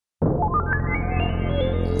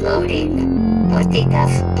Floating with the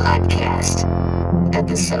F Podcast,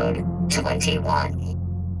 episode 21.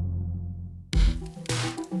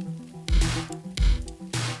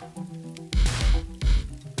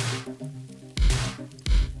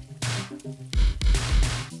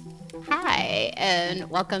 Hi, and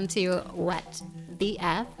welcome to What the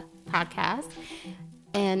F Podcast.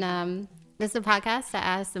 And this is a podcast that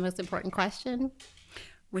asks the most important question,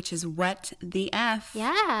 which is what the F.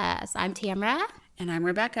 Yes, I'm Tamra. And I'm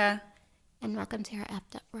Rebecca. And welcome to our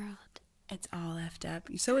effed up world. It's all effed up.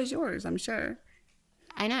 So is yours, I'm sure.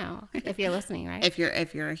 I know, if you're listening, right? If you're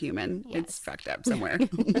a human, yes. It's fucked up somewhere.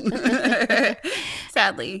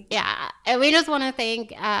 Sadly. Yeah, and we just want to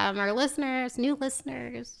thank our listeners, new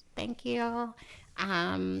listeners. Thank you.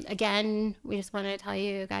 Again, we just want to tell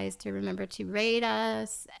you guys to remember to rate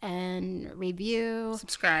us and review.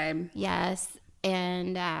 Subscribe. Yes.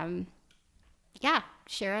 And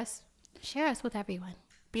share us with everyone.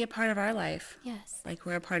 Be a part of our life. Yes. Like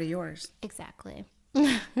we're a part of yours. Exactly.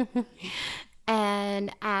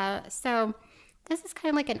 And so this is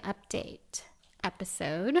kind of like an update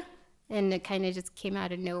episode. And it kind of just came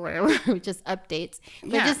out of nowhere where we just updates.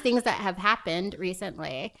 But just things that have happened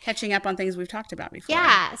recently. Catching up on things we've talked about before.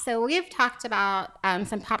 Yeah. So we've talked about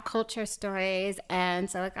some pop culture stories. And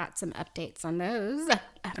so I got some updates on those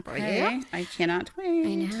for you. I cannot wait.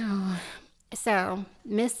 I know. So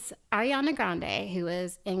Miss Ariana Grande, who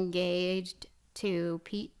is engaged to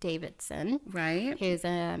Pete Davidson. Right. Who's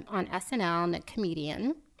on SNL and a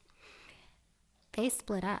comedian. They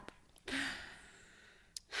split up.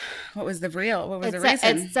 What was the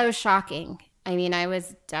reason? It's so shocking. I mean, I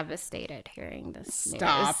was devastated hearing this.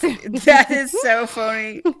 Stop. News. That is so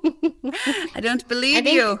funny. I don't believe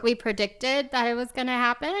you. I think we predicted that it was going to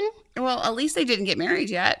happen. Well, at least they didn't get married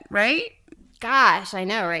yet, right? Gosh, I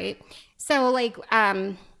know, right? So, like,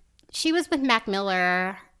 she was with Mac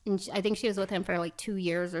Miller, and I think she was with him for like 2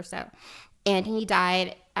 years or so. And he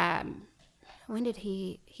died, when did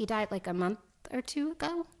he died like a month or two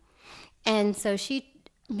ago? And so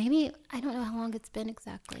I don't know how long it's been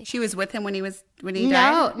exactly. She was with him when he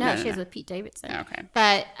died? No, she was with Pete Davidson. Okay.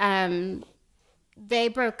 But they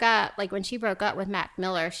broke up. Like when she broke up with Mac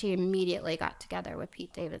Miller, she immediately got together with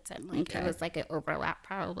Pete Davidson. Like It was like an overlap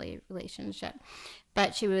probably relationship.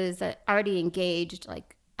 But she was already engaged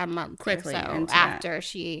like a month quickly or so after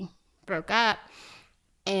she broke up.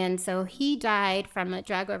 And so he died from a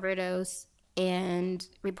drug overdose, and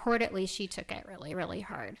reportedly she took it really, really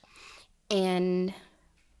hard. And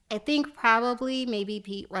I think probably maybe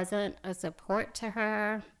Pete wasn't a support to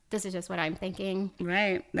her. This is just what I'm thinking.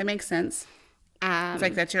 Right. That makes sense. It's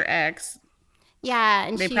like that's your ex. Yeah.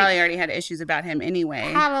 And they probably already had issues about him anyway.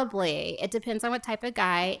 Probably. It depends on what type of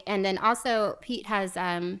guy. And then also Pete has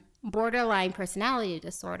borderline personality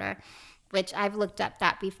disorder, which I've looked up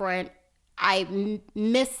that before. And I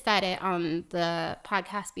missaid it on the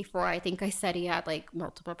podcast before. I think I said he had like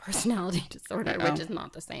multiple personality disorder, which is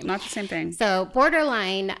not the same. Not the same thing. So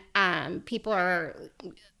borderline people are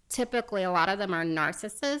typically, a lot of them are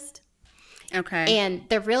narcissists. Okay. And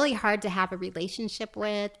they're really hard to have a relationship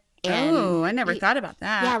with. And I never thought about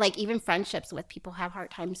that. Yeah, like even friendships with people have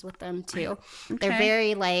hard times with them too. Okay. They're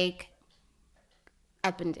very like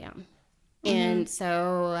up and down. Mm-hmm. And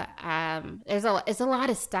so it's a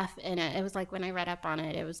lot of stuff in it. It was like when I read up on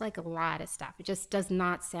it, it was like a lot of stuff. It just does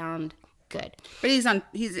not sound good. But is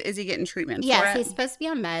he getting treatment for it? Yes, he's supposed to be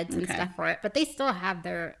on meds and stuff for it. But they still have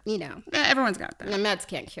their, Yeah, everyone's got that. The meds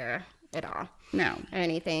can't cure it all. No. Or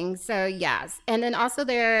anything. So, yes. And then also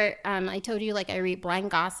I told you, like, I read Blind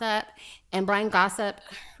Gossip. And Blind Gossip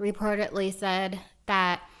reportedly said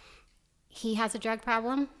that he has a drug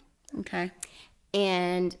problem. Okay.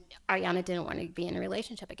 And Ariana didn't want to be in a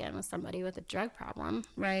relationship again with somebody with a drug problem.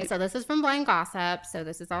 Right. So this is from Blind Gossip. So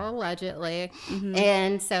this is all allegedly. Mm-hmm.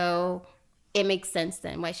 And so it makes sense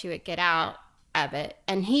then why she would get out of it.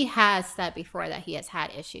 And he has said before that he has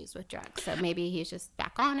had issues with drugs. So maybe he's just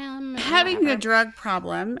back on him. Having a drug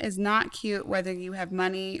problem is not cute whether you have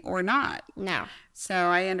money or not. No. So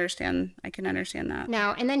I can understand that.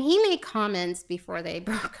 No. And then he made comments before they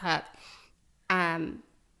broke up.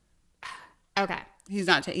 Okay. He's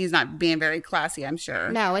not being very classy, I'm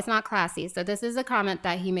sure. No, it's not classy. So this is a comment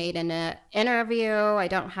that he made in an interview. I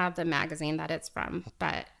don't have the magazine that it's from,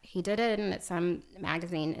 but he did it in some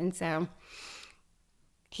magazine. And so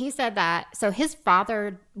he said that, so his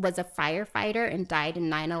father was a firefighter and died in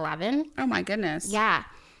 9/11. Oh my goodness. Yeah.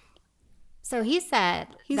 So he said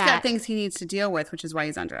he's got things he needs to deal with, which is why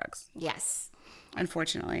he's on drugs. Yes.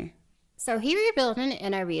 Unfortunately. So he revealed in an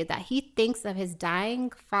interview that he thinks of his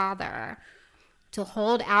dying father to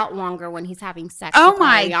hold out longer when he's having sex with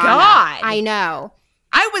Ariana. God. I know.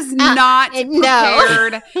 I was not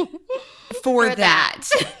no. prepared for that.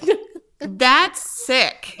 That's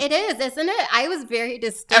sick. It is, isn't it? I was very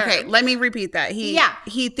disturbed. Okay, let me repeat that.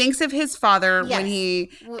 He thinks of his father Yes. when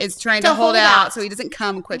he is trying to hold out so he doesn't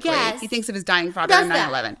come quickly. Yes. He thinks of his dying father Does in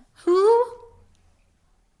that? 9/11. Who?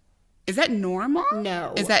 Is that normal?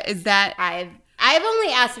 No. Is that I've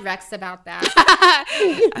only asked Rex about that.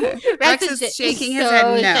 Rex is shaking his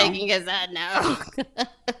head no. Shaking his head no.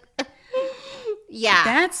 Yeah.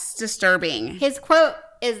 That's disturbing. His quote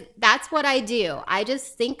is, "That's what I do. I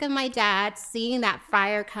just think of my dad seeing that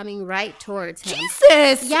fire coming right towards him."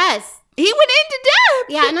 Jesus. Yes. He went into depth.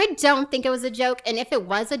 Yeah, and I don't think it was a joke. And if it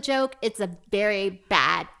was a joke, it's a very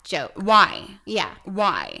bad joke. Why? Yeah.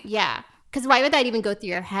 Why? Yeah. Because why would that even go through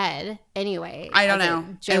your head anyway? I don't know.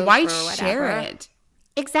 And why share it?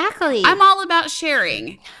 Exactly. I'm all about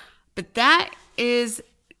sharing. But that is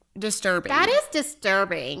disturbing. That is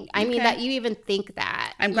disturbing. I mean, that you even think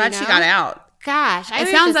that. I'm glad she got out. Gosh. It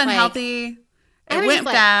sounds unhealthy. It went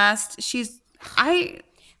fast.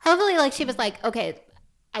 Hopefully, like, she was like, okay,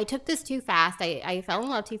 I took this too fast. I fell in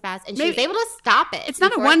love too fast. And she was able to stop it. It's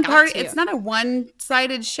not a it's not a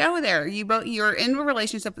one-sided show there. You're in a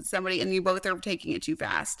relationship with somebody and you both are taking it too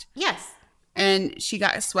fast. Yes. And she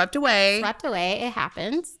got swept away. It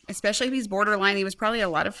happens. Especially if he's borderline. He was probably a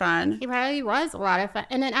lot of fun. He probably was a lot of fun.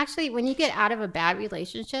 And then actually, when you get out of a bad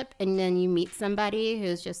relationship and then you meet somebody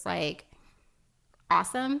who's just like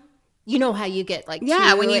awesome, you know how you get like when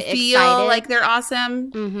you feel excited. like they're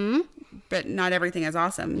awesome. Mm-hmm. But not everything is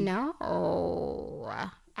awesome. No,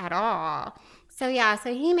 at all. So yeah,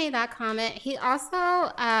 so he made that comment. He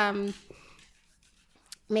also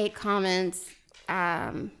made comments.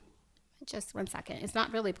 Just one second. It's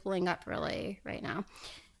not really pulling up really right now.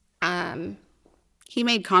 He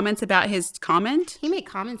made comments about his comment? He made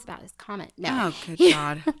comments about his comment. No. Oh, good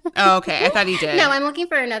God. Oh, okay. I thought he did. No, I'm looking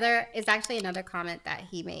for it's actually another comment that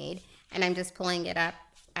he made, and I'm just pulling it up.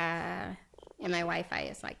 And my Wi-Fi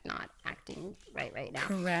is like not acting right now.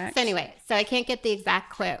 Correct. So anyway, so I can't get the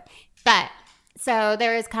exact quote. But so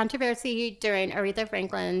there is controversy during Aretha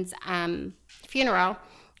Franklin's funeral.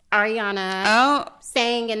 Ariana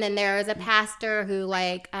sang, and then there was a pastor who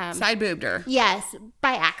like side boobed her. Yes,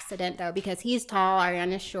 by accident though, because he's tall,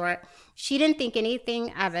 Ariana's short. She didn't think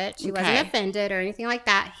anything of it. She wasn't offended or anything like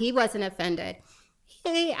that. He wasn't offended.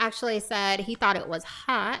 He actually said he thought it was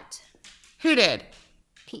hot. Who did?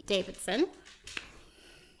 Pete Davidson.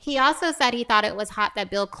 He also said he thought it was hot that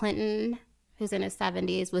Bill Clinton, who's in his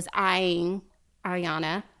 70s, was eyeing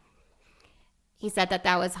Ariana. He said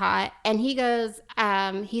that was hot. And he goes,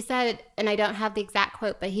 he said, and I don't have the exact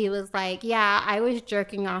quote, but he was like, yeah, I was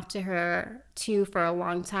jerking off to her too for a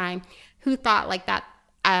long time. Who thought like that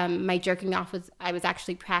my jerking off I was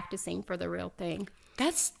actually practicing for the real thing?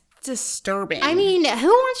 That's disturbing. I mean, who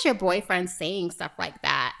wants your boyfriend saying stuff like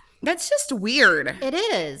that? That's just weird. It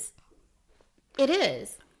is. It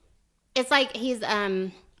is. It's like he's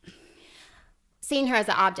seeing her as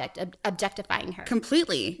an object, objectifying her.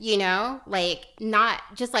 Completely. You know? Like, not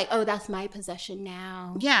just like, oh, that's my possession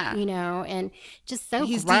now. Yeah. You know? And just so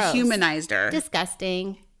he's gross. Dehumanized her.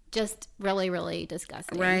 Disgusting. Just really, really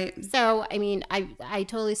disgusting. Right. So, I mean, I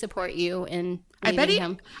totally support you in leaving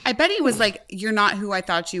him. I bet he was like, you're not who I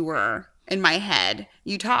thought you were. In my head,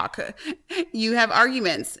 you talk. You have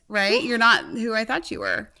arguments, right? You're not who I thought you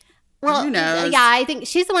were. Well, who knows? Yeah, I think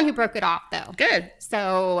she's the one who broke it off, though. Good.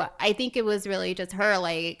 So I think it was really just her,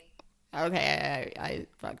 like, okay, I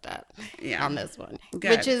fucked up on this one,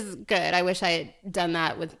 which is good. I wish I had done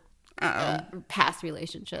that with past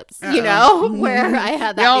relationships, you know, where I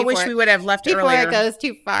had that. We all wish we would have left before earlier. It goes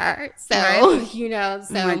too far. So, you know,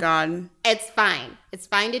 so oh my God. It's fine. It's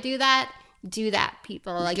fine to do that. Do that,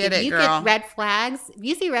 people. Like, if you get red flags, if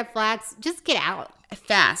you see red flags, just get out.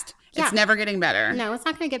 Fast. Yeah. It's never getting better. No, it's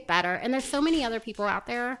not going to get better. And there's so many other people out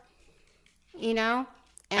there, you know.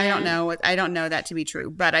 And I don't know that to be true,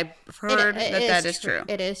 but I've heard that is true.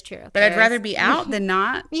 It is true. But I'd rather be out than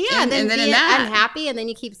not. Yeah, and then be unhappy, and then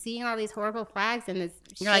you keep seeing all these horrible flags, and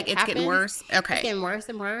you're like, it's getting worse. Okay, it's getting worse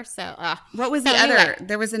and worse. So, what was the other?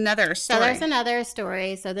 There was another story. So there's another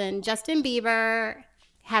story. So then Justin Bieber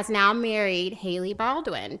has now married Hailey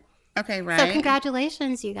Baldwin. Okay, right. So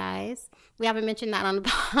congratulations, you guys. We haven't mentioned that on the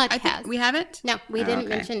podcast. We haven't? No, we didn't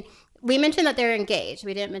mention. We mentioned that they're engaged.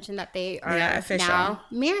 We didn't mention that they are now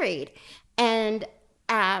married. And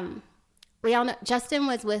we all know Justin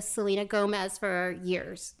was with Selena Gomez for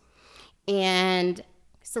years. And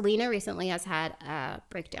Selena recently has had a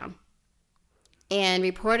breakdown. And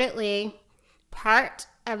reportedly, part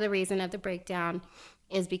of the reason of the breakdown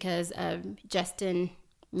is because of Justin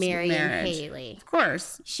marrying marriage. Haley. Of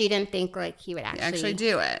course. She didn't think like he would Actually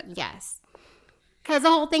do it. Yes. Because the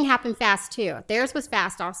whole thing happened fast too. Theirs was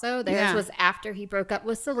fast also. Theirs was after he broke up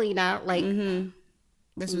with Selena. Like,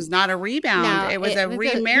 This was not a rebound. no, it was a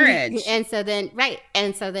remarriage. And so then,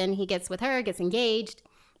 And so then he gets with her, gets engaged,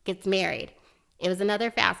 gets married. It was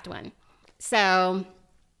another fast one. So.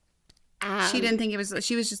 She didn't think it was.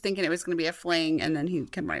 She was just thinking it was going to be a fling, and then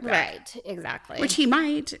he'd come right back. Right. Exactly. Which he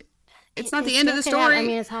might. It's not the It end of the still could happen. story. I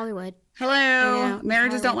mean, it's Hollywood. Hello, know, it's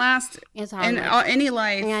marriages don't last It's in Hollywood. any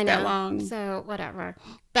life Yeah, I that know. long. So whatever.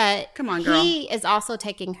 But Come on, girl. he is also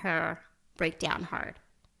taking her breakdown hard.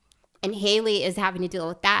 And Haley is having to deal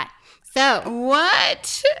with that. So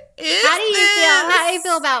What is how do you this? feel? How do you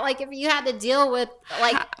feel about like if you had to deal with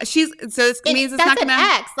like She's so this means it's that's not an gonna.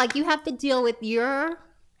 ex. Like you have to deal with your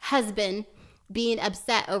husband being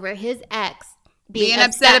upset over his ex being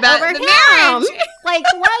upset about over the him. marriage. Like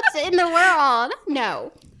what in the world?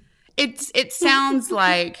 No. It sounds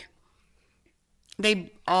like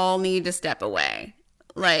they all need to step away.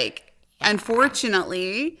 Like,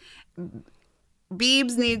 unfortunately,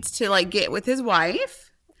 Biebs needs to like get with his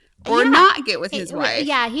wife or Yeah. not get with his wife.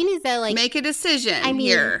 Yeah, he needs to like Make a decision I mean,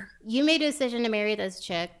 here. you made a decision to marry this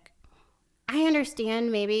chick. I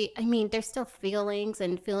understand maybe, I mean, there's still feelings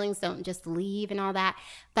and feelings don't just leave and all that.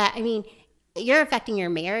 But I mean, you're affecting your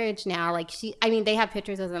marriage now. Like they have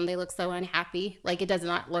pictures of them. They look so unhappy. Like it does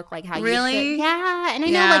not look like how you Really? should. Yeah. And I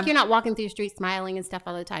know Yeah. like you're not walking through the street smiling and stuff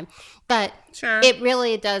all the time. But Sure. it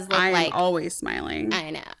really does look I'm like, always smiling. I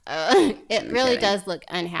know. It really kidding. does look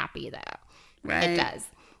unhappy though. Right. It does.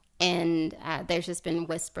 And there's just been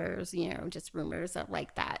whispers, just rumors of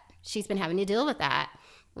like that. She's been having to deal with that,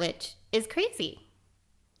 which is crazy.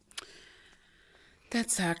 That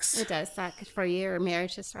sucks. It does suck for your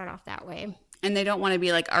marriage to start off that way. And they don't want to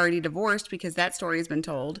be like already divorced because that story has been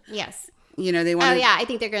told. Yes. They want Oh, to. yeah. I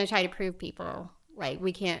think they're going to try to prove people. Like,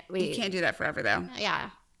 we can't. You can't do that forever though.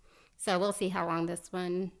 Yeah. So we'll see how long this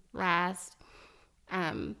one lasts.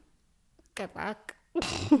 Good luck.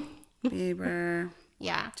 Bieber.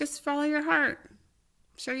 Yeah. Just follow your heart. I'm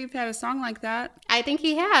sure you've had a song like that. I think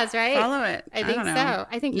he has, right? Follow it. I think don't know. so.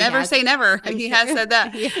 I think he Never has. say never. I'm He sure. has said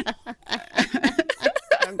that.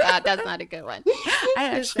 Oh, God. That's not a good one. I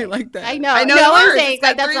actually like that. I know. I know no, the I'm words. saying It's got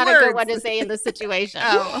like that's 3 not words. a good one to say in this situation.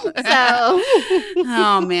 Oh. So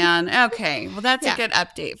Oh man. Okay. Well, that's Yeah. a good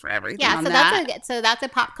update for everything. yeah, on so that. that's a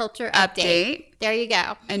pop culture update. There you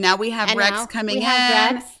go. And now we have And Rex now coming we in.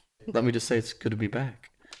 have Rex. Let me just say it's good to be back.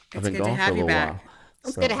 I've It's been good to gone for have a you little back. while.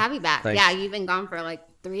 It's So, good to have you back. thanks. Yeah, you've been gone for like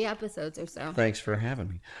 3 episodes or so. Thanks for having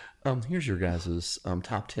me. Here's your guys'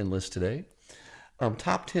 top 10 list today.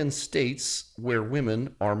 Top 10 states where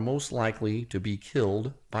women are most likely to be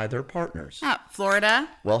killed by their partners. Oh, Florida.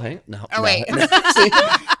 Well, hey, no. Oh, wait.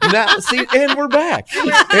 see, and we're back. And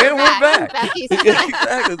we're back. Becky's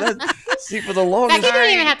Exactly. For the longest Becky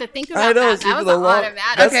didn't even have to think about I know. that. See, That for was the long,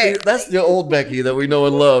 automatic. Okay. that's the old Becky that we know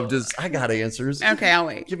and love. Just I got answers. Okay, I'll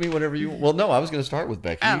wait. Give me whatever you. Well, no, I was going to start with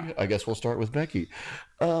Becky. Oh. I guess we'll start with Becky.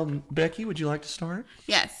 Becky, would you like to start?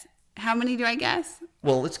 Yes. How many do I guess?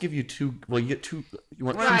 Well, let's give you 2. Well, you get 2. You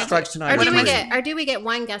want Right. 2 strikes tonight? Or What do am we I- get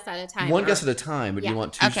one guess at a time? one or- guess at a time, but Yeah. you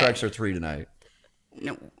want 2 Okay. strikes or 3 tonight?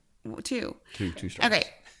 No, 2. 2 strikes. Okay.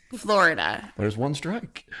 Florida. There's 1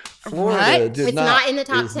 strike. Florida What? did It's not in the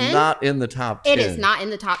top is 10? Not in the top 10. It is not in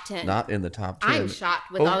the top 10. Not in the top 10. I'm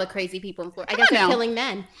shocked with Oh. all the crazy people in Florida. I guess they're know. killing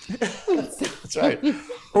men. That's right.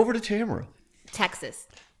 Over to Tamara. Texas.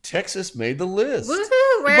 Texas made the list.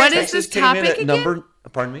 Woohoo! Where What is is Texas this came in topic at again? number.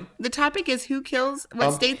 Pardon me. The topic is who kills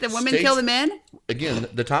what state the women states- kill the men? Again,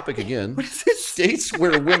 the topic again. is this? States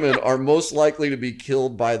where women are most likely to be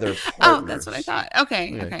killed by their partners. Oh, that's what I thought. Okay.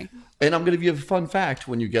 Yeah. Okay. And I'm going to give you a fun fact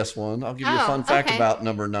when you guess one. I'll give you a Oh, fun fact okay. about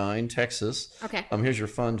number 9, Texas. Okay. Here's your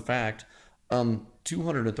fun fact.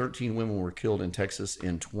 213 women were killed in Texas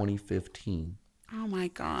in 2015. Oh my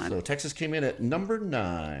God. So Texas came in at number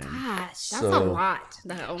 9. Gosh, that's a So- lot,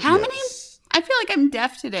 though. How many? Yes. I feel like I'm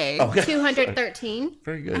deaf today. Okay. 213.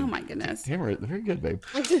 Very good. Oh my goodness. Tamara, very good, babe.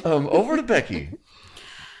 Over to Becky.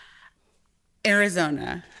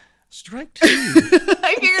 Arizona. Strike 2.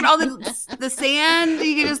 I figured all the sand,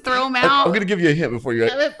 you can just throw them I'm out. going to give you a hint before you.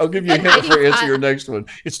 I'll give you a hint before you answer your next one.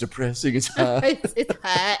 It's depressing. It's hot. It's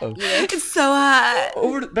hot. Yeah. It's so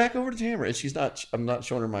hot. Back over to Tamara. And she's not. I'm not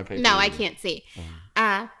showing her my paper. No, I can't see.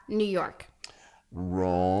 New York.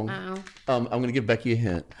 Wrong. Oh. I'm going to give Becky a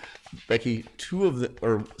hint. Becky, 2 of the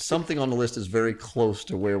or something on the list is very close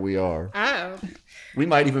to where we are. Oh. We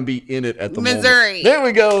might even be in it at the Missouri. moment. There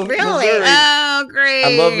we go. Really? Missouri. Oh, great.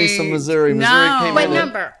 I love me some Missouri. Missouri came What in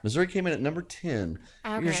number? Missouri came in at number 10.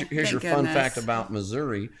 Okay. Here's Thank your fun goodness. fact about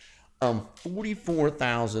Missouri.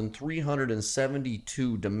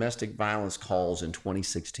 44,372 domestic violence calls in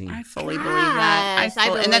 2016. I fully believe that. Gosh, I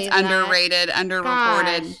And that's believe that. underrated,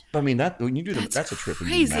 underreported. Gosh. I mean, that when you do that's a trip. when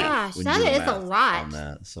you do crazy. math- Gosh, when you that do the is a math lot. on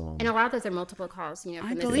that. So And a lot of those are multiple calls, you know, I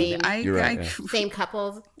from the believe. same, You're right, same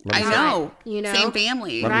couples. I know. You know? Same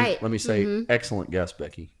family. Right. let me say, excellent guess,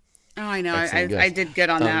 Becky. Oh, I know. Excellent I guess. did good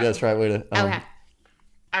on that. That's right. Way to. Okay.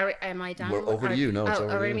 Am I done? we're over to you. No, it's over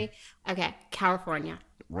over to to you. me. Okay, California.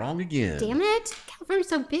 Wrong again. Damn it, California's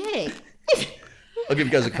so big. I'll give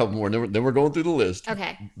you guys a couple more. Then we're going through the list.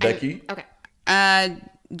 Okay, Becky. Okay.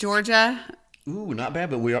 Georgia. Ooh, not bad,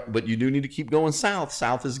 but you do need to keep going south.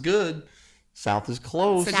 South is good. South is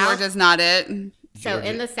close. So South? Georgia's not it. So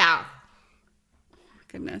in the South,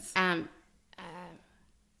 Goodness.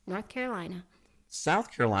 North Carolina.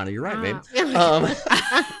 South Carolina. You're right, babe. Oh.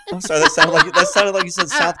 I'm sorry. That sounded like you said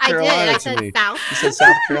South I did. Carolina I to said me. South. You said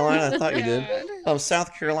South Carolina. I thought you did.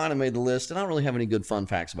 South Carolina made the list, and I don't really have any good fun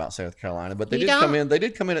facts about South Carolina, but they You did come don't? in. They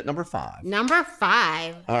did come in at number 5. Number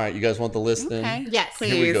 5. All right, you guys want the list then? Okay. Yes.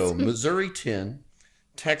 Please. Here we go. Missouri 10,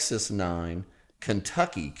 Texas 9,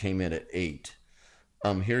 Kentucky came in at 8.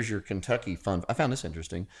 Here's your Kentucky fun. I found this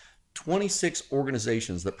interesting. 26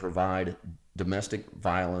 organizations that provide domestic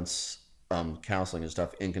violence counseling and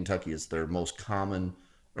stuff in Kentucky is their most common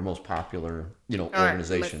or most popular,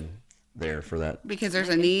 organization there for that. Because there's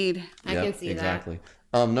a need. I can see exactly.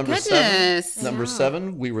 Number Goodness. 7. Number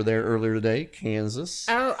 7. We were there earlier today. Kansas.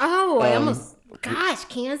 that. I almost. Gosh,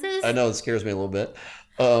 Kansas. I know it scares me a little bit.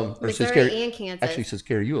 Or it should Missouri scare, and Kansas. actually, it should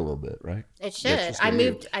scare you a little bit, right? It should. Yeah, it should I scare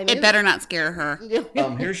you. moved. It better not scare her.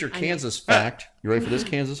 Here's your Kansas fact. You ready for this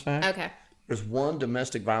Kansas fact? Okay. There's one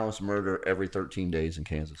domestic violence murder every 13 days in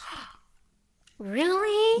Kansas.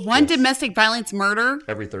 Really? One domestic violence murder.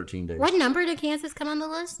 Every 13 days. What number did Kansas come on the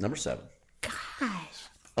list? Number 7. Gosh.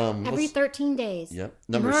 Every Every 13 days. Yep.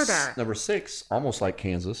 Murder. Number 6, almost like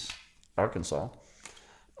Kansas, Arkansas.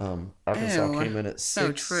 Arkansas Ew, came in at 6.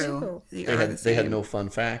 So true. Ew. They had no fun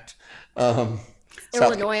fact.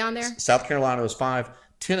 Illinois on there? South Carolina was 5.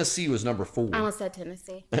 Tennessee was number 4. I almost said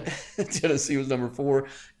Tennessee. Tennessee was number 4.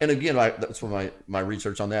 And again, that's what my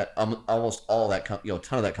research on that. Almost all that, a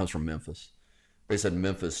ton of that comes from Memphis. They said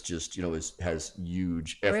Memphis just, has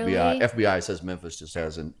huge FBI. Really? FBI says Memphis just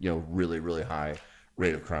has a, really, really high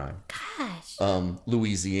rate of crime. Gosh.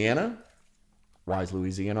 Louisiana. Why is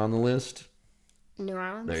Louisiana on the list? New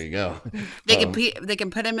Orleans? There you go. They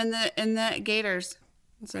can put him in the Gators.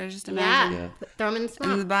 So just imagine. Yeah. Throw them in the In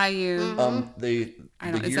swamp. the bayou. The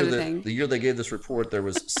it's year not a thing. the year they gave this report, there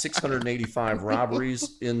was 685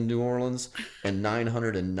 robberies in New Orleans and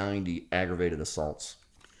 990 aggravated assaults.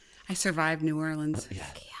 I survived New Orleans.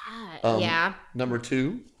 God. Yeah. Number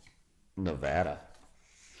 2, Nevada.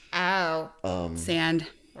 Oh. Sand.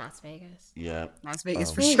 Las Vegas. Yeah. Las Vegas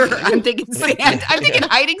for sure. I'm thinking sand. I'm thinking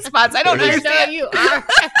hiding spots. I don't I know understand. you are.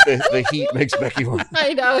 The heat makes Becky want.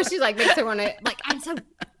 I know. She's like, makes her want to, I'm so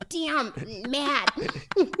damn mad.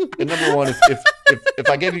 And number 1, if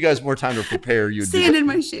I gave you guys more time to prepare, you'd Sand in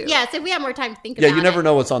my shoe. Yeah, so if we have more time to think Yeah, about you never it.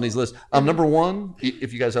 know what's on these lists. Number 1,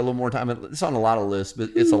 if you guys had a little more time, it's on a lot of lists, but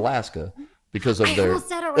it's Alaska because of I their. almost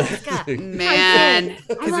said Alaska. Man.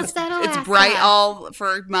 I almost said Alaska. It's bright all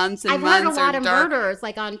for months and I've heard a months lot or of dark. murders,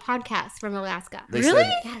 on podcasts from Alaska. They Really?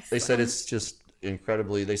 Said, Yes. They said it's just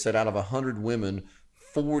incredibly. They said out of 100 women,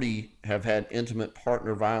 40 have had intimate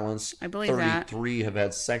partner violence. I believe that. 33 have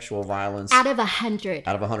had sexual violence. Out of 100.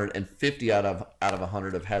 Out of 100, and 50 out of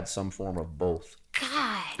 100 have had some form of both.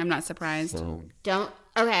 God. I'm not surprised. So Don't.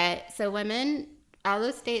 Okay, so women, all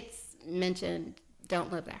those states mentioned,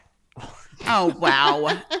 don't live there. Oh wow!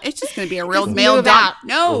 It's just going to be a real Just male move dom. out.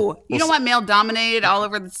 No, you don't want male dominated all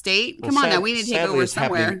over the state. Come on sad- now, we need to take sadly, over it's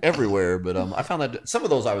happening somewhere. everywhere. But I found that some of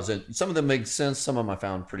those I was in. Some of them made sense. Some of them I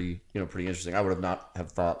found pretty interesting. I would have not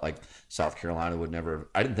have thought like South Carolina would never.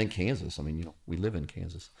 I didn't think Kansas. I mean, we live in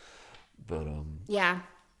Kansas, but Yeah.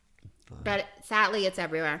 But sadly, it's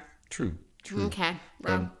everywhere. true. Okay.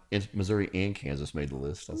 Well, Missouri and Kansas made the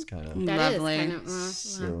list. That's kind of that is Lovely. kind of.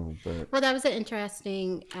 so. But Well, that was an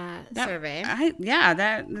interesting survey.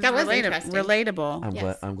 That was was interesting.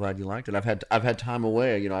 relatable. I'm glad you liked it. I've had time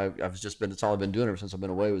away. I've just been. It's all I've been doing ever since I've been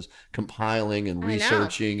away was compiling and I know.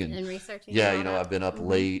 researching and researching. yeah. and all that. I've been up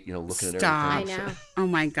late. Looking at Stop. everything. I know. Oh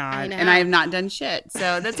my god! know. And I have not done shit,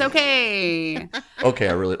 so that's okay. Okay,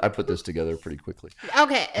 I put this together pretty quickly.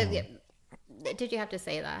 Okay. Did you have to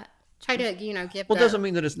say that? try to, give Well, it the doesn't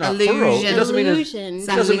mean that it's not illusion. thorough. It doesn't mean illusion it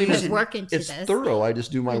that doesn't we mean put work into it's this. thorough. I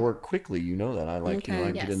just do my work quickly. You know that. I like Okay.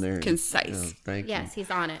 I get in there and, Concise. thank you. Yes, he's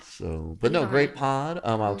on it. So, but no, great pod.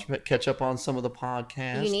 I'll catch up on some of the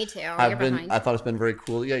podcasts. You need to. I behind. thought it's been very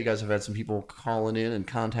cool. Yeah, you guys have had some people calling in and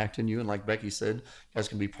contacting you, and like Becky said, you guys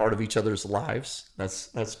can be part of each other's lives. That's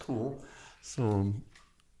cool. So,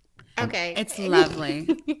 Okay. It's lovely.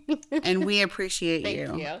 And we appreciate Thank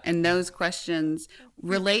you. you. And those questions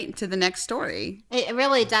relate to the next story. It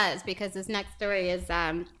really does, because this next story is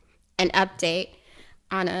an update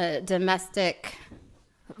on a domestic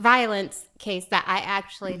violence case that I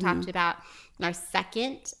actually talked about in our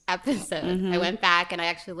second episode. I went back and I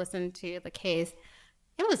actually listened to the case.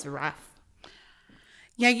 It was rough.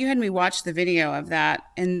 Yeah, you had me watch the video of that.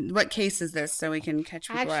 And what case is this so we can catch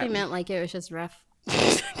I people actually up? meant like it was just rough.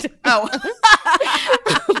 Oh.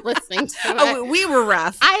 Listening to it. Oh, we were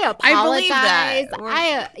rough. I apologize. I believe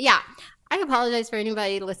that. I apologize for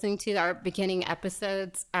anybody listening to our beginning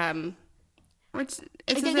episodes. We're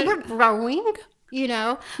growing, You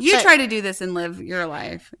but- try to do this and live your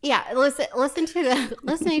life. Yeah, listening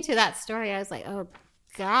to that story, I was like, oh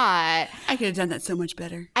God, I could have done that so much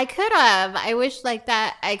better. I could have. I wish like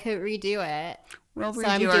that I could redo it. We'll So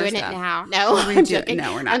I'm redo our doing it stuff. now. No, We'll I'm redo it. joking.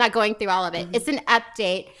 No, we're not. I'm not going through all of it. It's an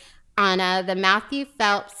update on the Matthew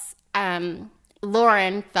Phelps,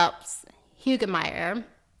 Lauren Phelps Hugemeyer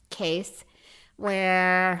case,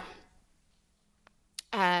 where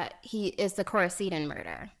he is the Coracedon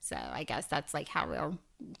murder. So I guess that's like how we'll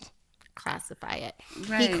classify it.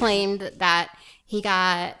 Right. He claimed that he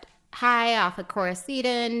got high off of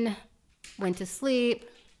Coracedon, went to sleep,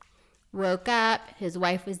 woke up, his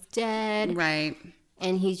wife was dead, Right.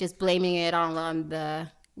 and he's just blaming it all on the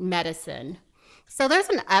medicine. So there's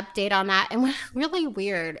an update on that. And what's really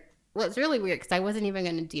weird, because I wasn't even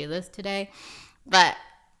going to do this today, but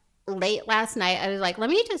late last night, I was like, let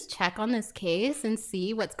me just check on this case and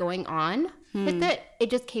see what's going on with it. It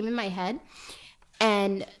just came in my head.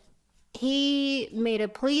 And he made a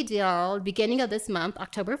plea deal beginning of this month,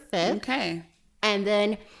 October 5th. Okay. And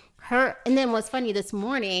then what's funny, this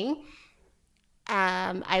morning,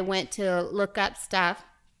 I went to look up stuff.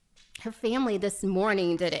 Her family this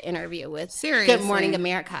morning did an interview with Seriously? Good Morning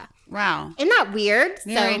America. Wow. Isn't that weird?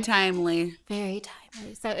 Very timely. Very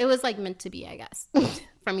timely. So it was like meant to be, I guess,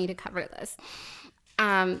 for me to cover this.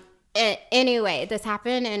 Anyway, this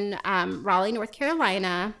happened in Raleigh, North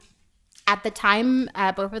Carolina. At the time,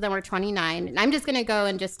 both of them were 29. And I'm just going to go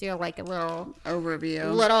and just do like a little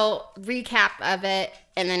recap of it.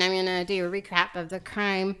 And then I'm going to do a recap of the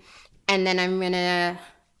crime. And then I'm going to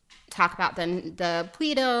talk about the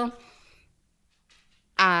plea deal.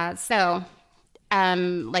 Like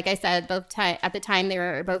I said, at the time they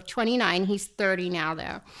were both 29. He's 30 now,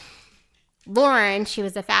 though. Lauren, she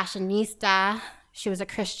was a fashionista. She was a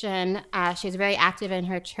Christian. She was very active in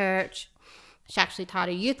her church. She actually taught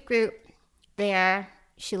a youth group there.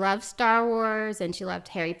 She loved Star Wars and she loved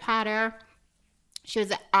Harry Potter. She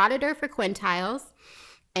was an auditor for Quintiles,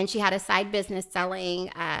 and she had a side business selling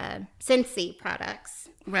Scentsy products.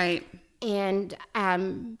 Right. And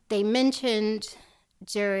they mentioned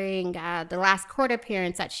during the last court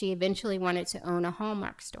appearance that she eventually wanted to own a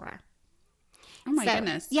Hallmark store. Oh my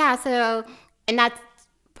goodness. Yeah, so, and that's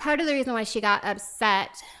part of the reason why she got upset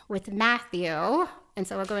with Matthew. And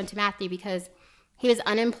so we'll go into Matthew because he was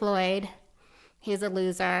unemployed. He was a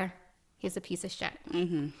loser. He was a piece of shit.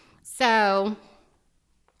 Mm-hmm. So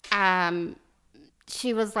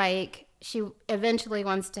she was like, she eventually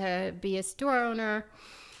wants to be a store owner.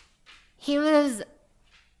 He was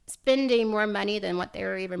spending more money than what they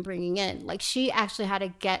were even bringing in. Like, she actually had to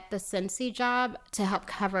get the Scentsy job to help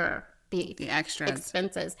cover the extras.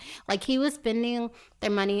 expenses. Like, he was spending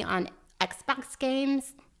their money on Xbox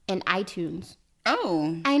games and iTunes.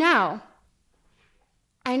 Oh. I know.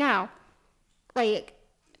 Like,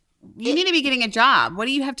 You need to be getting a job. What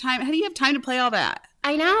do you have time? How do you have time to play all that?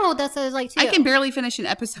 I know. That's what I was like, too. I can barely finish an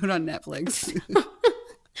episode on Netflix.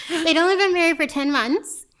 They'd only been married for 10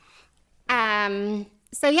 months.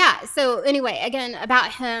 So anyway, again,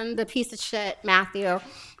 about him, the piece of shit, Matthew,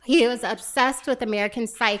 he was obsessed with American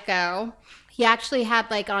Psycho. He actually had,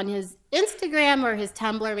 like, on his Instagram or his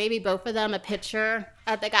Tumblr, maybe both of them, a picture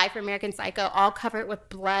of the guy from American Psycho, all covered with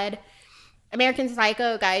blood. American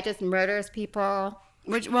Psycho, guy just murders people.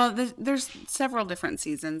 There's several different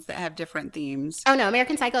seasons that have different themes. Oh, no,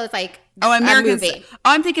 American Psycho is like American a movie.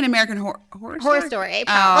 I'm thinking American Horror Story. Oh,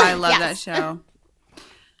 I love that Yes. show.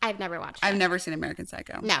 I've never watched it. I've never seen American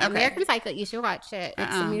Psycho. No, Okay. American Psycho, you should watch it.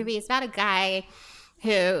 It's a movie. It's about a guy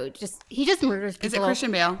who just murders people. Is it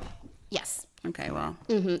Christian Bale? Yes. Okay, well.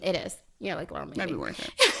 It is. You're like, well, maybe. Might be worth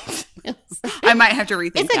it. I might have to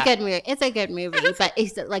rethink It's a that. good movie. It's a good movie, but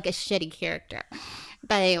he's like a shitty character.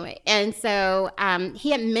 But anyway, and so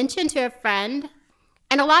he had mentioned to a friend,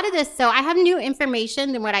 and a lot of this, so I have new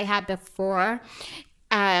information than what I had before,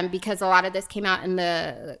 because a lot of this came out in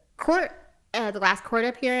the court, the last court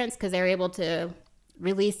appearance, because they were able to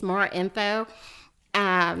release more info.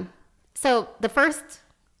 So the first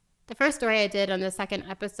story I did on the second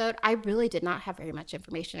episode, I really did not have very much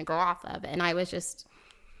information to go off of, and I was just,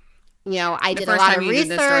 I did a lot of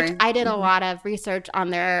research. I did a lot of research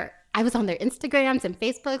on I was on their Instagrams and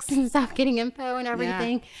Facebooks and stuff, getting info and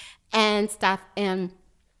everything and stuff, and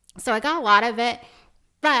so I got a lot of it.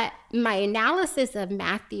 But my analysis of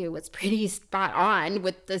Matthew was pretty spot on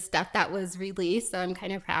with the stuff that was released, so I'm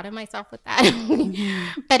kind of proud of myself with that.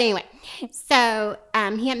 But anyway, so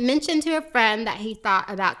he had mentioned to a friend that he thought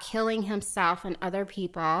about killing himself and other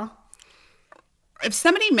people. If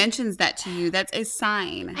somebody mentions that to you, that's a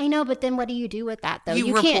sign. I know, but then what do you do with that, though?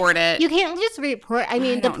 You report it. You can't just report. I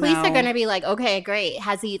mean, the police are going to be like, okay, great.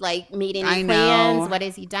 Has he, made any plans? What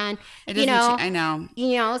has he done? I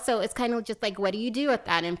know. So it's kind of just like, what do you do with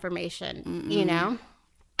that information,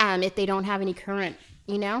 if they don't have any current,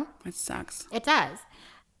 It sucks. It does.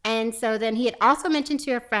 And so then he had also mentioned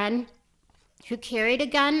to a friend who carried a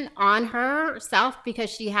gun on herself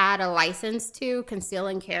because she had a license to conceal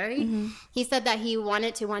and carry. Mm-hmm. He said that he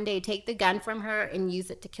wanted to one day take the gun from her and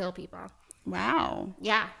use it to kill people. Wow.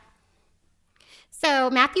 Yeah.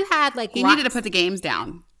 So Matthew had he needed to put the games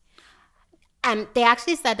down. They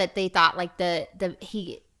actually said that they thought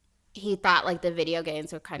he thought the video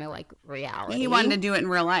games were kind of like reality. He wanted to do it in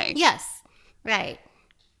real life. Yes. Right.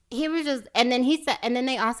 He was just, and then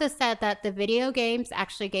they also said that the video games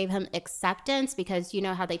actually gave him acceptance because you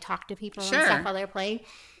know how they talk to people and stuff while they're playing.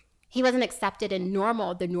 He wasn't accepted in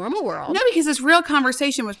the normal world. No, because this real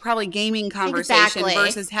conversation was probably gaming conversation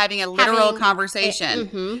versus having a literal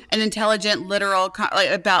conversation, an intelligent, literal,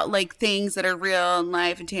 about things that are real in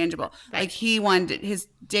life and tangible. Right. He wanted, his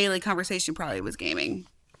daily conversation probably was gaming.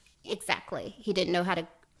 Exactly. He didn't know how to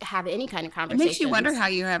have any kind of conversation. It makes you wonder how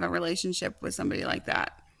you have a relationship with somebody like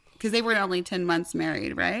that. Because they were only 10 months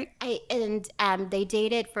married, right? They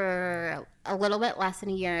dated for a little bit less than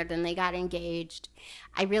a year, then they got engaged.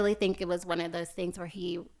 I really think it was one of those things where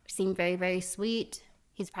he seemed very, very sweet.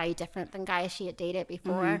 He's probably different than guys she had dated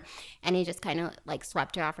before. And he just kind of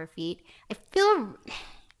swept her off her feet. I feel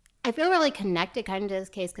really connected kind of to this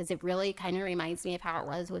case because it really kind of reminds me of how it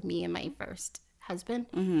was with me and my first husband.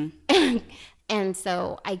 Mm-hmm. And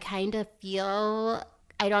so I kind of feel...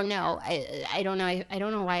 I don't know. I don't know. I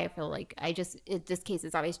don't know why I feel like this case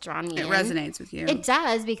has always drawn me in. It resonates with you. It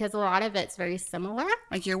does because a lot of it's very similar.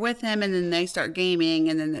 You're with him and then they start gaming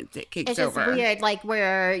and then it kicks over. It's just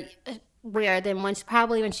weird. Where then when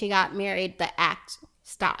she got married, the act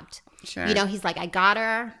stopped. Sure. He's like, I got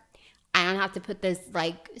her. I don't have to put this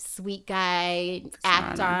sweet guy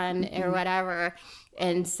act on or whatever.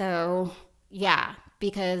 And so, yeah,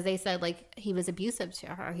 because they said he was abusive to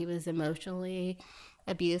her. He was emotionally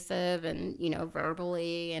abusive and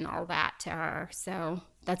verbally and all that to her. So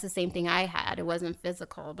that's the same thing I had. It wasn't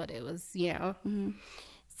physical, but it was So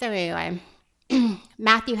anyway,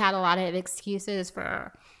 Matthew had a lot of excuses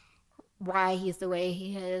for why he's the way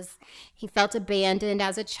he is. He felt abandoned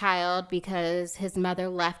as a child because his mother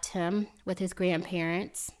left him with his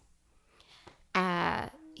grandparents.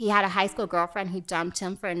 He had a high school girlfriend who dumped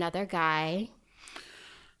him for another guy.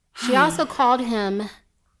 She also called him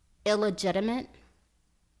illegitimate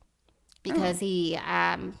because he,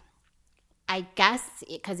 I guess,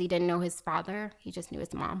 because he didn't know his father. He just knew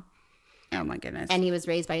his mom. Oh, my goodness. And he was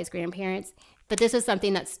raised by his grandparents. But this is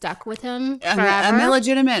something that stuck with him forever. I'm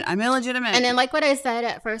illegitimate. I'm illegitimate. And then what I said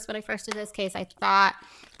at first, when I first did this case, I thought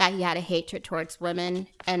that he had a hatred towards women.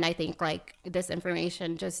 And I think this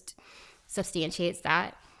information just substantiates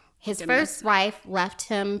that. His first wife left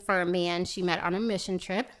him for a man she met on a mission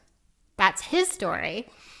trip. That's his story.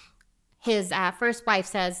 His first wife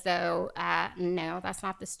says, though, no, that's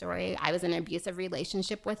not the story. I was in an abusive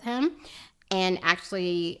relationship with him. And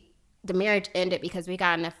actually, the marriage ended because we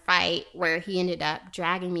got in a fight where he ended up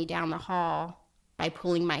dragging me down the hall by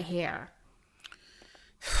pulling my hair.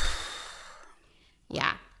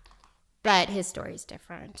 Yeah. But his story is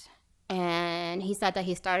different. And he said that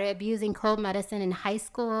he started abusing cold medicine in high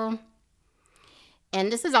school.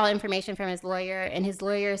 And this is all information from his lawyer. And his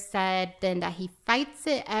lawyer said then that he fights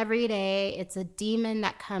it every day. It's a demon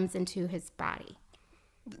that comes into his body.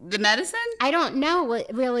 The medicine? I don't know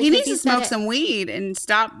what really. He needs to smoke some weed and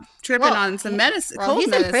stop tripping on some medicine. Well,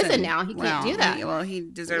 he's in prison now. He can't do that. He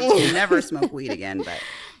deserves to never smoke weed again. But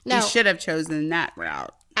he should have chosen that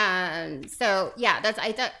route. So yeah,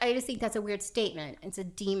 I just think that's a weird statement. It's a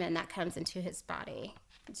demon that comes into his body.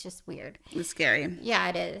 It's just weird. It's scary. Yeah,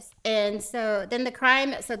 it is. And so then the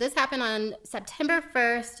crime, so this happened on September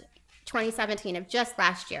 1st, 2017, of just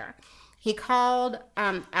last year. He called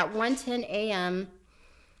at 1:10 a.m.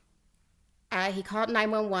 He called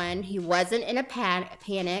 911. He wasn't in a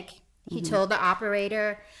panic. He told the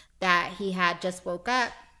operator that he had just woke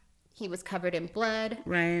up. He was covered in blood.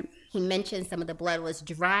 Right. He mentioned some of the blood was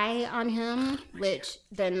dry on him, which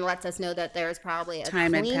then lets us know that there was probably a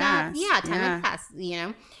Time had cleanup. passed. Yeah, time Yeah. had passed, you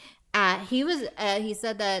know. He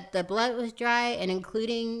said that the blood was dry, and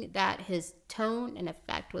including that his tone and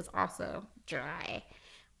effect was also dry.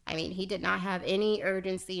 I mean, he did not have any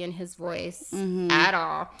urgency in his voice at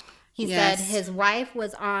all. He Yes. said his wife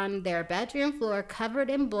was on their bedroom floor covered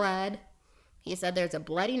in blood. He said there's a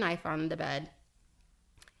bloody knife on the bed.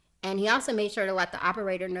 And he also made sure to let the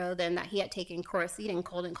operator know then that he had taken Coricidin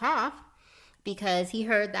cold and cough because he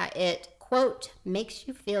heard that it, quote, makes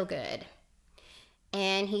you feel good.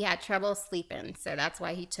 And he had trouble sleeping, so that's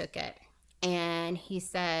why he took it. And he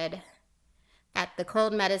said that the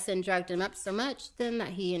cold medicine drugged him up so much then that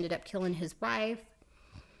he ended up killing his wife.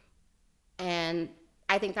 And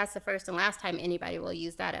I think that's the first and last time anybody will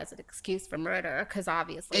use that as an excuse for murder because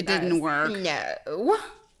obviously It didn't work. No.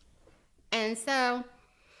 And so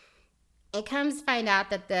it comes to find out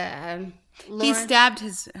that the He Lauren, stabbed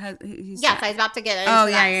his. yes, I was about to get into Oh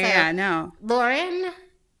that. yeah. So No. Lauren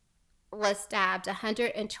was stabbed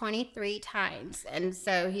 123 times, and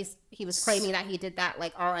so he was claiming that he did that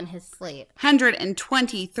like all in his sleep.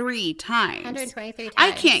 123 times. 123 times.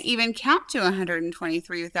 I can't even count to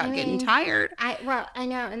 123 without getting tired. I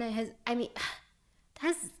know, and then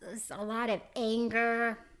that's a lot of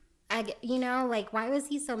anger. Like, why was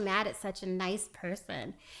he so mad at such a nice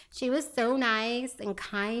person? She was so nice and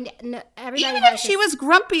kind. No, everybody Even has if she this- was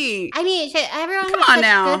grumpy. I mean, everyone Come has on such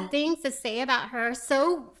now. good things to say about her.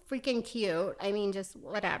 So freaking cute. I mean, just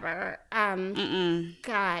whatever.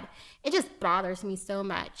 God, it just bothers me so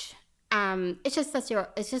much. It's just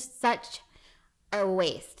such a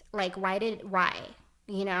waste. Like, why?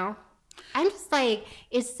 You know? I'm just like,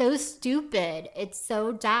 it's so stupid. It's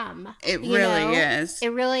so dumb. It you really know? is. It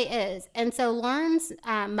really is. And so Lauren's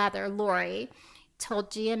mother, Lori,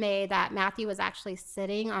 told GMA that Matthew was actually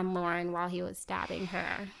sitting on Lauren while he was stabbing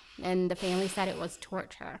her. And the family said it was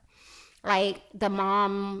torture. Like, the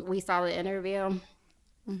mom, we saw the interview,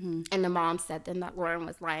 and the mom said then that Lauren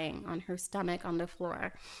was lying on her stomach on the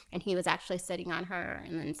floor, and he was actually sitting on her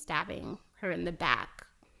and then stabbing her in the back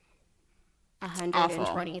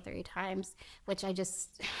 123 times, which I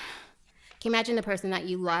just... Can you imagine the person that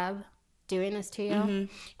you love doing this to you?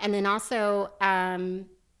 And then also,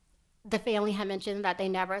 the family had mentioned that they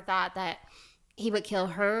never thought that he would kill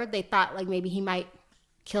her. They thought like maybe he might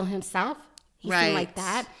kill himself. He seemed like Right.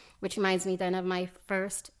 that, which reminds me then of my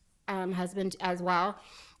first husband as well.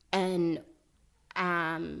 And,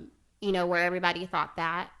 where everybody thought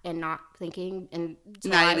that and not thinking. And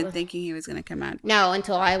Not even thinking he was going to come out. No,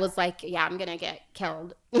 until I was like, yeah, I'm going to get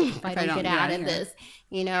killed if I don't get out of this,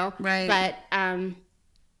 Right. But,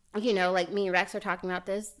 like me and Rex are talking about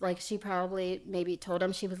this, like she probably maybe told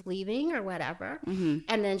him she was leaving or whatever. And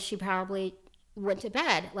then she probably went to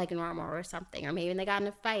bed like normal or something, or maybe they got in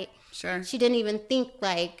a fight. Sure. She didn't even think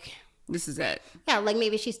like, This is it. yeah, like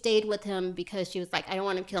maybe she stayed with him because she was like, I don't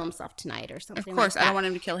want him to kill himself tonight or something. Of course, like I that. don't want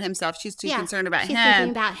him to kill himself. She's too Yeah, concerned about she's him.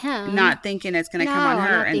 thinking about him. Not thinking it's going to come on No,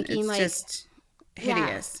 her. not And thinking, it's like- just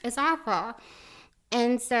hideous. Yeah, it's awful.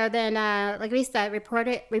 And so then, like we said,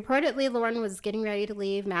 reportedly Lauren was getting ready to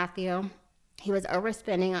leave Matthew. He was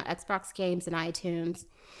overspending on Xbox games and iTunes.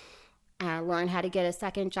 Lauren had to get a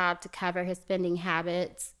second job to cover his spending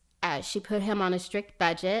habits. She put him on a strict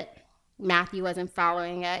budget. Matthew wasn't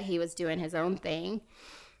following it. He was doing his own thing.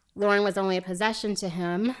 Lauren was only a possession to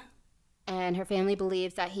him, and her family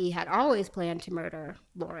believes that he had always planned to murder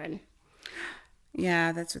Lauren.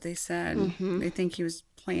 Yeah, that's what they said. They think he was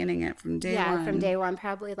planning it from day one. Yeah, from day one,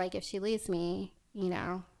 probably like if she leaves me,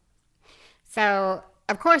 So,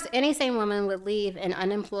 of course, any sane woman would leave an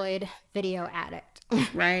unemployed video addict.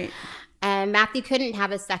 Right. And Matthew couldn't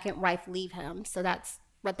have his second wife leave him. So that's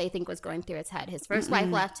what they think was going through his head. His first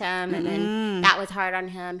wife left him, and then that was hard on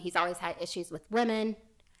him. He's always had issues with women.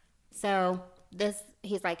 So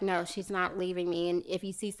he's like, no, she's not leaving me. And if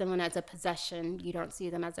you see someone as a possession, you don't see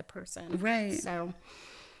them as a person. Right. So,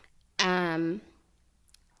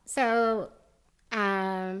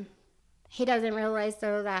 he doesn't realize,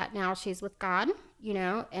 though, that now she's with God,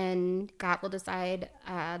 and God will decide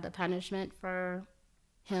the punishment for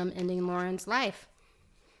him ending Lauren's life,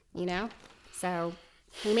 So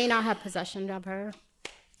he may not have possession of her,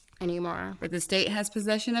 anymore. But the state has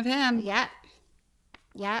possession of him. Yeah.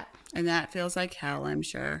 Yeah. And that feels like hell, I'm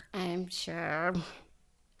sure. I'm sure.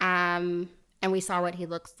 And we saw what he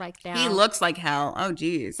looks like now. He looks like hell. Oh,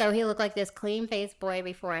 geez. So he looked like this clean-faced boy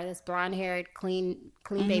before, this blonde-haired, clean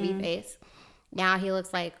baby face. Now he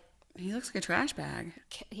looks like, He looks like a trash bag.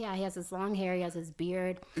 yeah, he has his long hair, he has his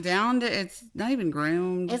beard. Down to, it's not even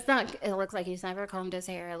groomed. It's not, it looks like he's never combed his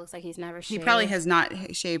hair. It looks like he's never He shaved. probably has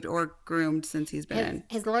not shaved or groomed since he's been in.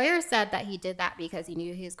 His lawyer said that he did that because he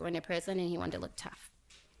knew he was going to prison and he wanted to look tough.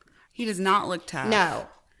 He does not look tough. No,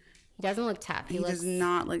 he doesn't look tough. He does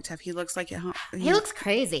not look tough. He looks like He looks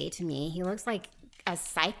crazy to me. He looks like a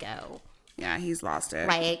psycho. Yeah, he's lost it.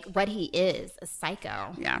 Like what he is, a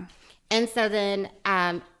psycho. Yeah. And so then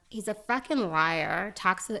he's a fucking liar.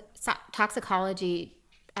 Toxicology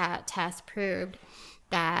test proved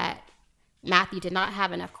that Matthew did not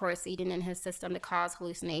have enough quercetin in his system to cause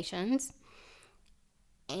hallucinations.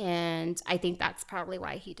 And I think that's probably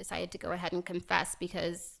why he decided to go ahead and confess,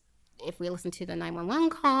 because if we listen to the 911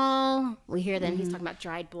 call, we hear then he's talking about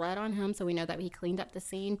dried blood on him, so we know that he cleaned up the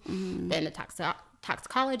scene. Then the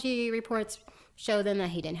toxicology reports show them that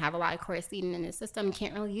he didn't have a lot of quercetin in his system. You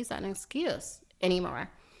can't really use that as an excuse anymore.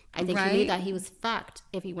 I think he knew that he was fucked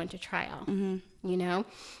if he went to trial, you know?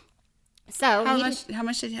 So How much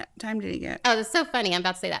time did he get? Oh, that's so funny. I'm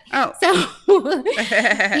about to say that. Oh.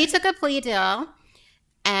 So he took a plea deal.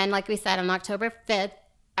 And like we said, on October 5th,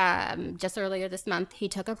 just earlier this month, he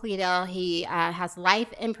took a plea deal. He has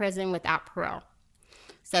life in prison without parole.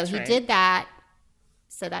 So he did that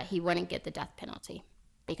so that he wouldn't get the death penalty,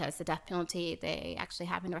 because the death penalty they actually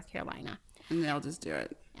have in North Carolina. And they'll just do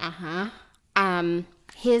it.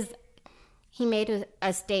 He made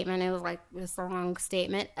a statement. It was like this long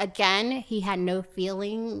statement. Again, he had no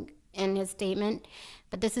feeling in his statement,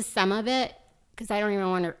 but this is some of it, because I don't even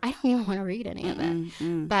want to read any of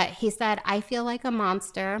it. But he said, "I feel like a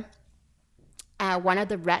monster, one of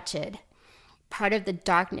the wretched, part of the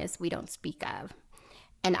darkness we don't speak of.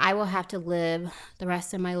 And I will have to live the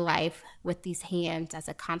rest of my life with these hands as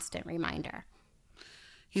a constant reminder."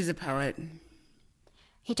 He's a poet.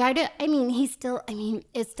 He tried to,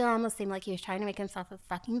 it still almost seemed like he was trying to make himself a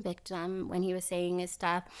fucking victim when he was saying his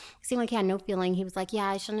stuff. It seemed like he had no feeling. He was like, yeah,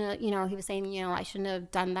 I shouldn't have, he was saying, I shouldn't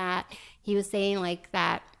have done that. He was saying like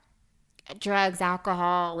that drugs,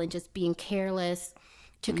 alcohol, and just being careless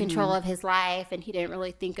took control of his life. And he didn't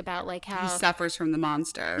really think about like how He suffers from the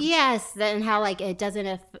monster. Yes, and how like it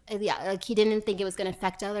doesn't, like he didn't think it was going to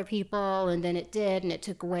affect other people, and then it did, and it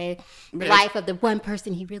took away the life of the one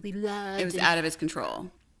person he really loved. It was out of his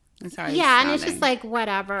control. That's how and it's just like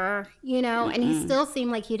whatever, and he still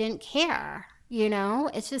seemed like he didn't care.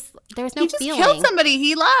 It's just there's no He just feeling. killed somebody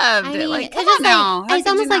he loved. Like, come it's on now. How it's could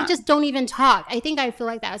you almost like not? just don't even talk. I feel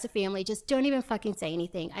like that as a family. Just don't even fucking say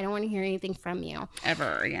anything. I don't want to hear anything from you.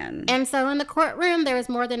 Ever again. And so in the courtroom, there was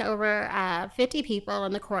more than over 50 people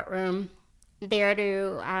in the courtroom there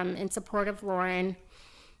to in support of Lauren.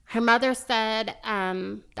 Her mother said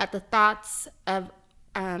that the thoughts of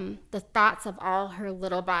all her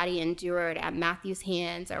little body endured at Matthew's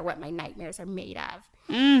hands are what my nightmares are made of.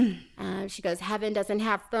 She goes, heaven doesn't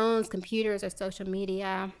have phones, computers, or social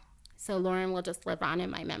media, so Lauren will just live on in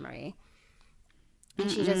my memory.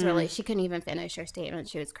 And she just she couldn't even finish her statement.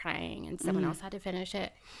 She was crying, and someone else had to finish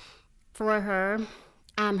it for her.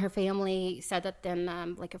 Her family said that then,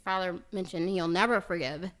 like her father mentioned, he'll never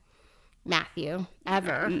forgive Matthew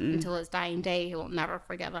ever until his dying day. He will never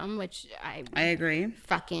forgive him, which I agree.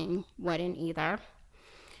 Fucking wouldn't either.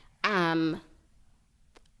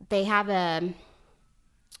 They have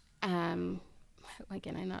why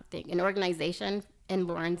can I not think? An organization in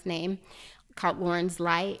Lauren's name called Lauren's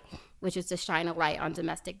Light, which is to shine a light on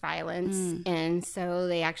domestic violence. And so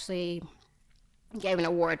they actually gave an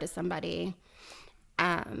award to somebody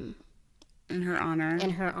In her honor.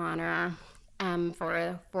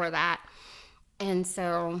 For that. And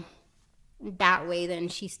so that way then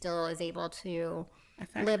she still is able to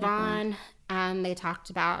live on. They talked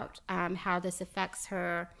about how this affects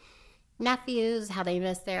her nephews, how they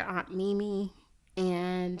miss their Aunt Mimi,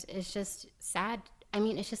 and it's just sad.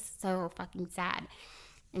 It's just so fucking sad.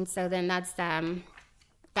 And so then that's the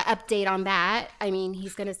update on that.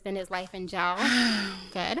 He's going to spend his life in jail.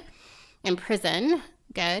 Good. In prison.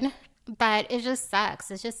 Good. But it just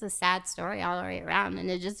sucks. It's just a sad story all the way around, and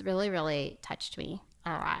it just really, really touched me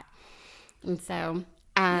a lot. And so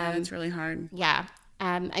yeah, it's really hard. Yeah.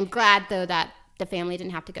 I'm glad though that the family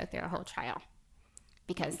didn't have to go through a whole trial,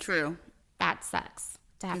 because True. that sucks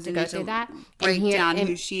to have 'Cause to you go need through to that. break down and-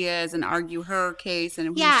 who she is and argue her case and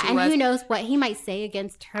who yeah, she and was. who knows what he might say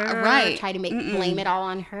against her, Right. try to blame it all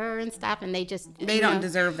on her and stuff, and they just They don't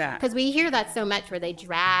deserve that. because we hear that so much where they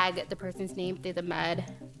drag the person's name through the mud.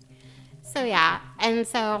 So yeah, and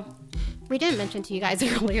so we didn't mention to you guys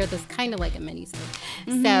earlier. This kind of like a mini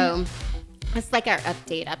so it's like our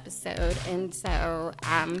update episode, and so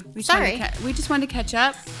We sorry, we just wanted to catch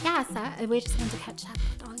up. yeah, so we just wanted to catch up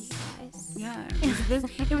with all you guys. Yeah,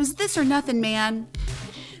 it was this or nothing, man.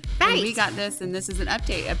 And Right. we got this, and this is an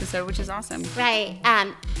update episode, which is awesome. Right.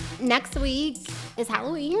 Next week is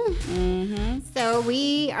Halloween. Mm-hmm. So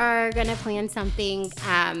we are going to plan something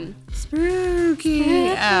Spooky.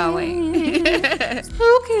 Oh wait.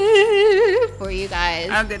 spooky for you guys.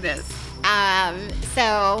 Oh goodness.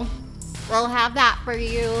 So we'll have that for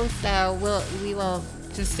you. So we will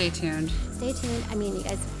Just stay tuned. stay tuned. I mean, you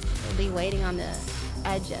guys will be waiting on the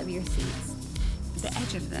edge of your seats. The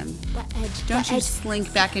edge of them. The edge. Don't the you edge,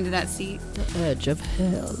 slink back into that seat? the edge of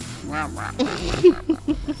hell.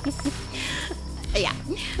 Yeah.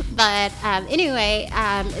 But anyway,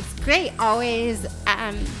 it's great always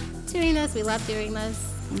doing this. We love doing this.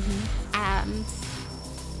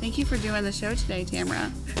 Thank you for doing the show today,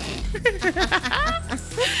 Tamara.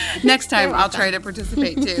 Next time I'll try to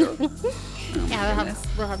participate too. Yeah,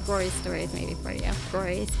 we'll have gory stories maybe for you.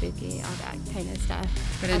 Gory, spooky, all that kind of stuff.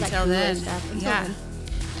 But All that until cooler then, stuff. Until yeah,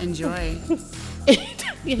 enjoy. then.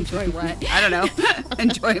 Enjoy what? I don't know.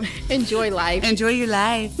 Enjoy life. Enjoy your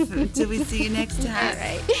life until we see you next All time.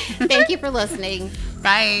 right. Thank you for listening.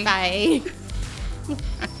 Bye. Bye.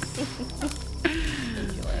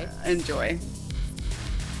 Enjoy. Enjoy.